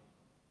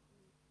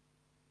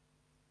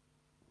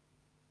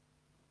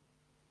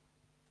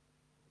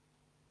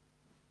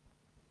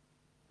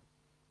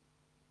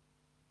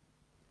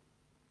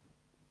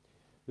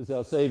 As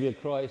our Saviour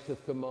Christ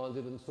hath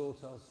commanded and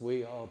taught us,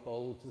 we are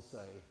bold to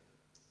say,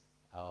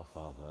 Our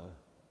Father,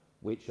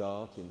 which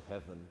art in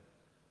heaven,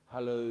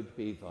 hallowed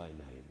be thy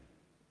name.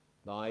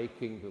 Thy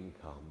kingdom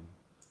come,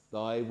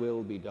 thy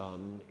will be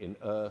done in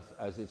earth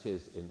as it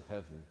is in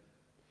heaven.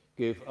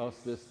 Give us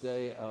this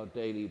day our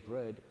daily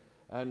bread,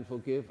 and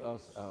forgive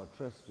us our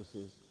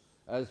trespasses,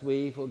 as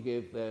we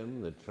forgive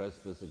them that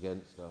trespass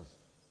against us.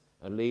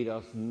 And lead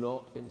us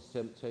not into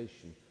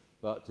temptation,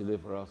 but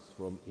deliver us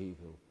from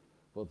evil.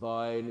 For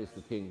thine is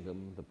the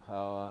kingdom, the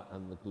power,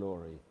 and the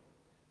glory,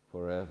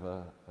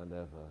 forever and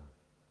ever.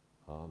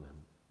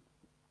 Amen.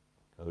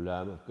 O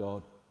Lamb of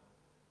God,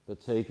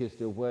 that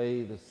takest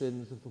away the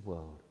sins of the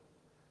world,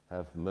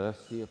 have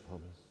mercy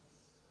upon us.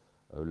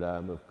 O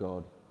Lamb of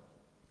God,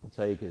 that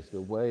takest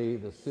away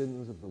the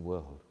sins of the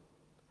world,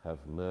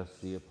 have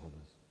mercy upon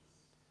us.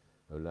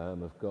 O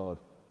Lamb of God,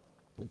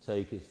 that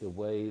takest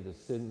away the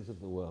sins of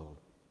the world,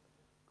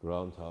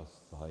 grant us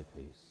thy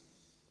peace.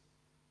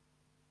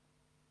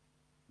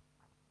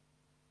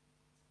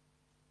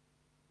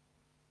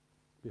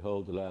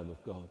 Behold the Lamb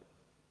of God.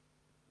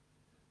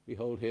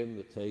 Behold him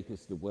that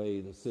taketh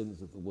away the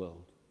sins of the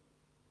world.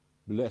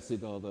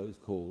 Blessed are those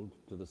called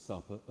to the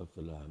supper of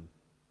the Lamb.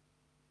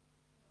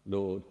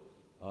 Lord,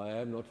 I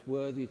am not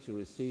worthy to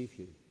receive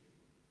you,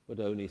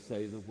 but only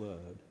say the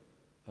word,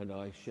 and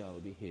I shall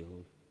be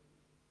healed.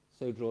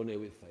 So draw near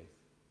with faith.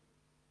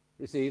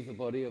 Receive the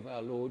body of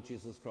our Lord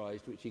Jesus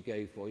Christ, which he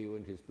gave for you,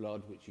 and his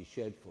blood, which he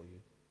shed for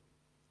you.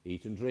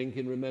 Eat and drink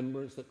in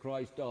remembrance that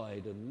Christ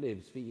died and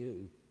lives for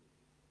you.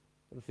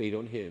 And feed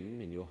on him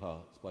in your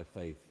hearts by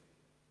faith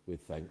with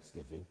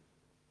thanksgiving.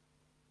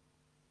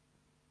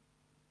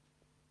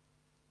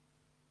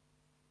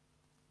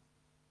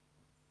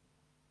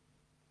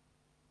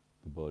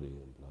 The body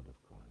and blood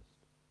of Christ.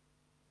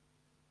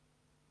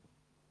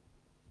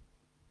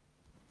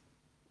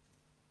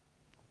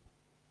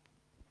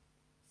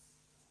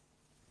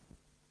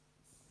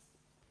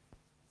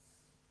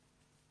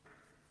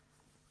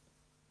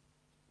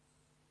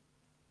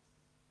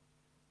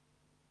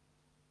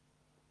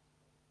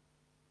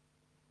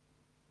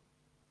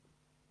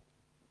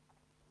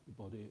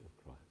 The body of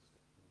Christ,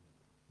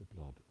 the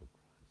blood of Christ.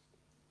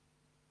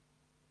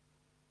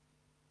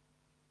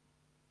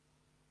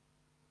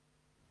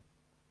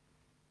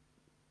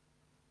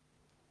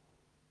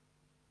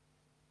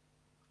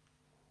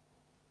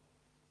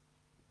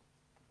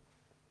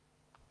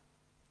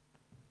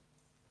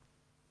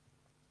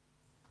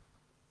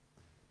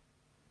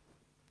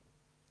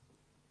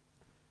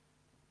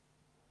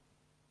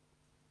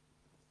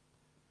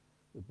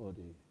 The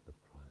body of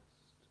Christ.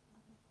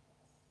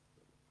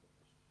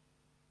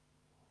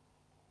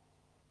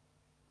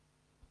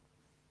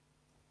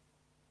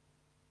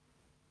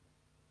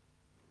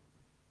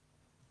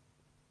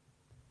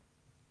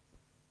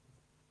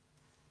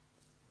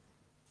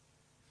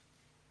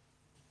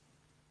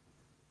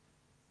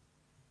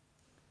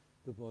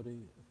 The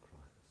body of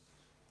Christ.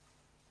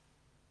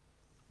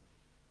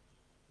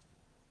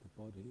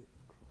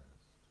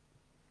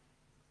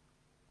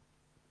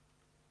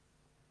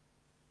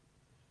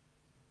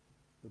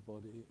 The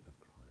body of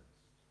Christ.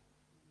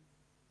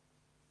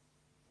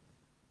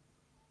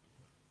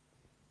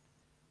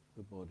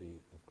 The body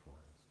of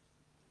Christ.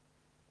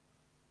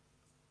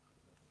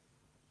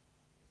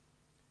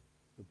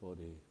 The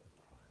body of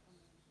Christ.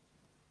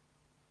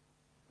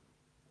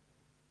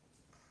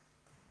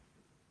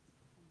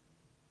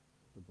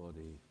 The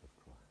body of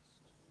Christ.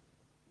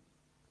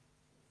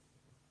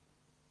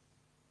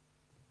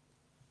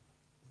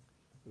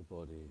 The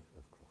body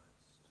of Christ. The body of Christ.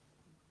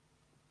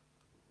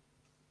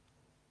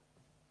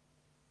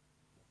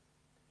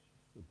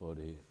 The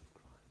body of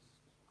Christ.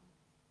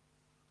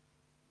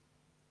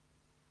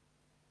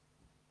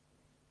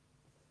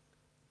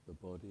 The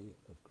body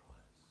of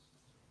Christ.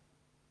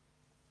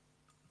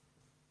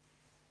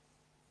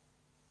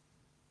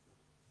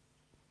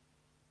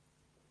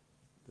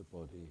 The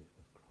body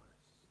of Christ.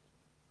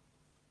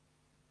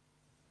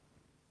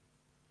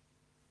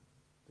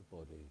 The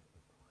body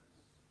of Christ.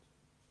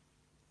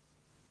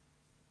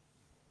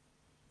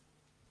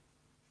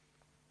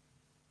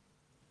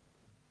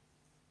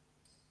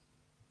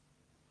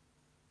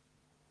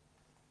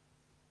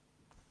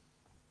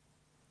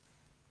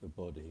 The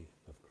body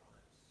of Christ.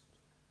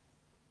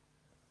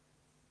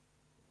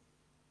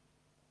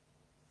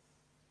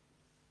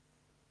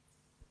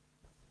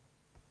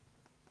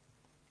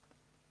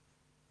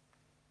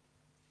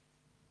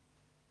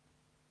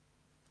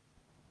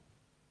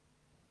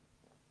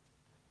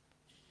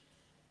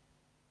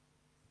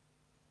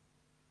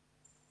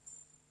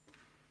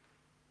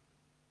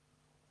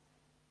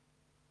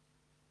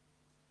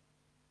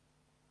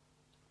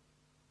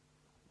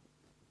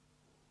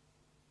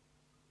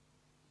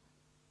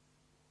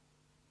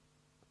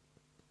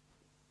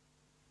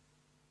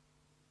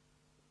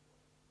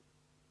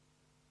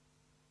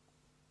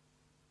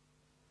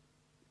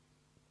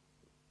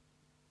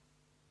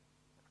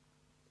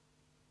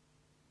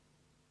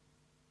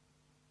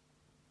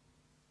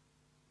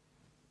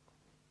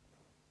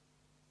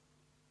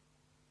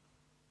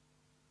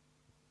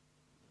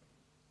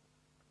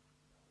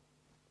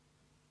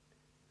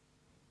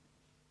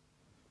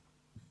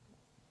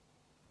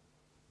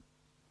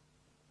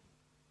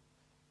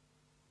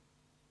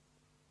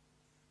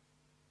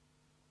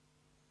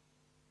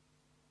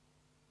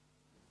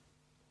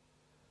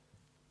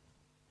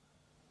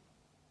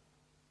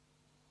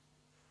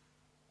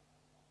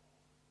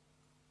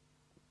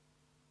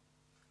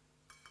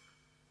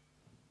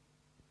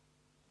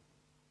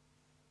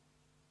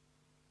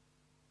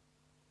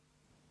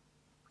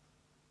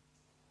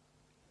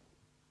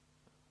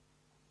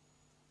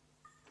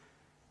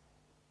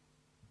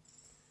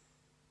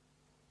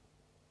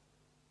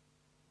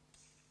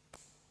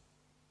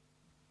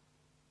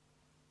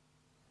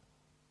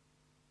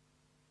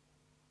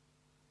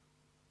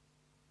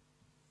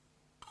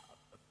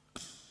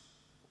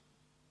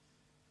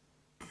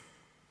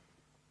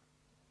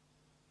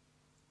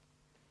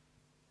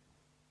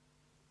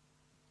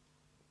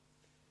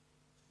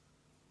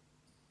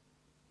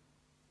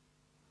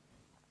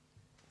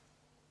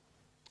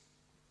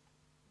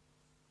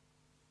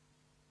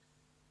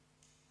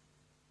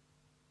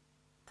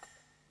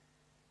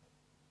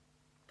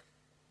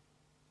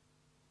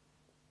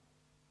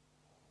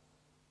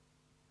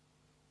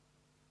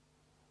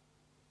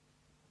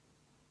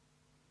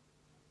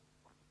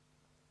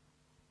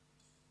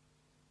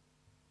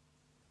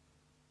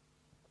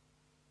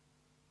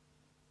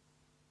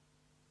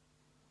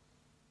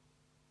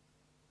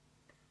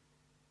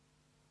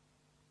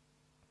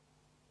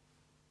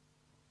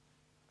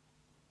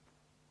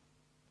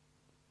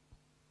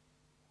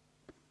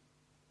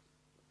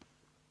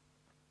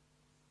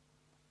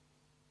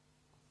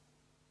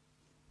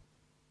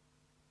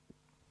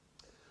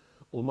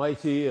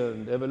 Almighty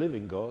and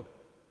ever-living God,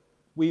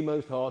 we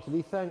most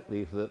heartily thank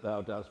thee for that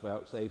thou dost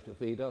vouchsafe to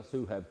feed us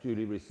who have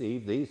duly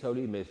received these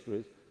holy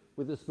mysteries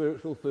with the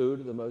spiritual food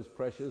of the most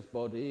precious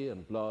body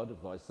and blood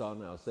of thy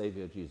Son, our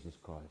Saviour, Jesus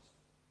Christ.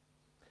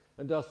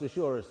 And dost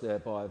assure us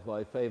thereby of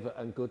thy favour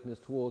and goodness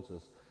towards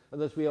us,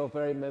 and that we are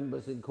very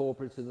members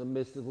incorporate in the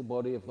mystical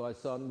body of thy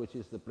Son, which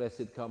is the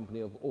blessed company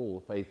of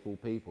all faithful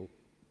people,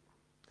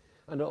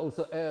 and are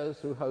also heirs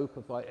through hope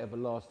of thy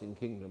everlasting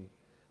kingdom,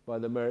 by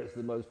the merits of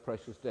the most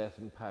precious death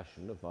and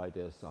passion of thy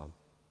dear Son.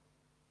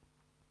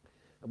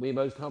 And we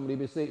most humbly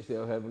beseech thee,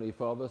 O Heavenly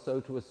Father,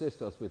 so to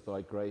assist us with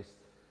thy grace,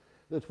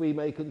 that we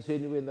may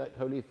continue in that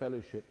holy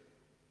fellowship,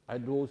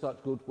 and do all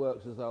such good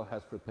works as thou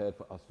hast prepared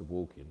for us to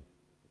walk in.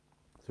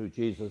 Through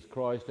Jesus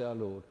Christ our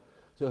Lord,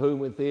 to whom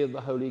with thee and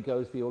the Holy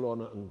Ghost be all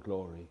honour and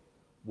glory,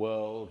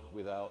 world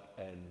without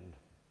end.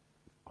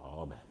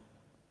 Amen.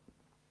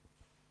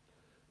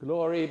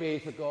 Glory be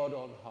to God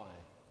on high,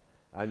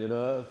 and in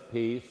earth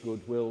peace,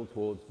 goodwill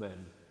towards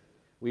men.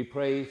 We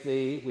praise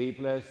thee, we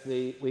bless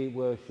thee, we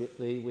worship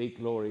thee, we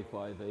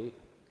glorify thee.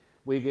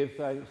 We give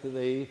thanks to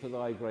thee for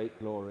thy great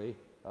glory,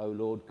 O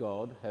Lord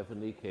God,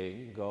 heavenly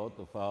King, God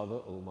the Father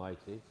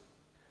Almighty.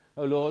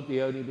 O Lord,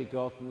 the only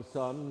begotten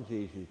Son,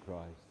 Jesus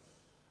Christ.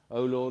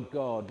 O Lord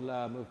God,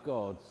 Lamb of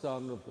God,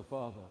 Son of the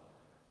Father,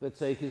 that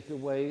takest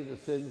away the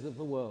sins of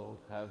the world,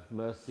 have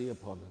mercy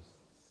upon us.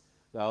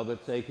 Thou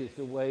that takest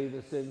away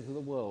the sins of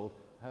the world,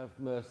 have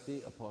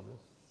mercy upon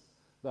us.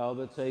 Thou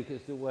that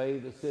takest away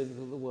the sins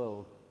of the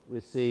world,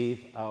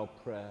 receive our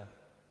prayer.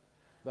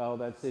 Thou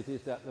that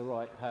sittest at the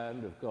right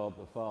hand of God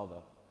the Father,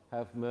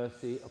 have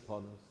mercy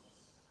upon us.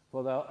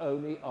 For thou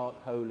only art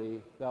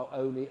holy, thou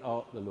only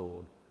art the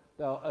Lord.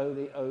 Thou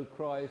only, O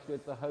Christ,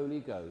 with the Holy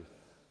Ghost,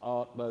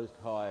 art most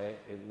high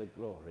in the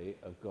glory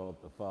of God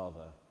the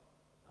Father.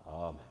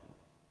 Amen.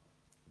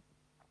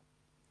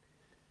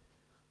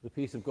 The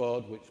peace of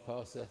God, which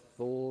passeth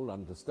all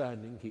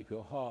understanding, keep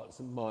your hearts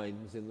and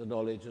minds in the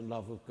knowledge and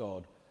love of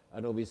God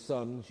and of his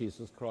Son,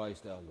 Jesus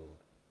Christ our Lord.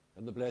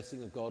 And the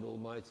blessing of God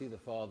Almighty, the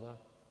Father,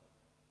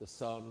 the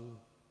Son,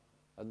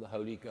 and the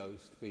Holy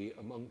Ghost be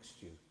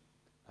amongst you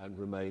and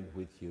remain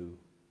with you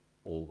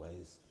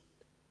always.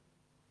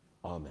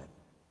 Amen.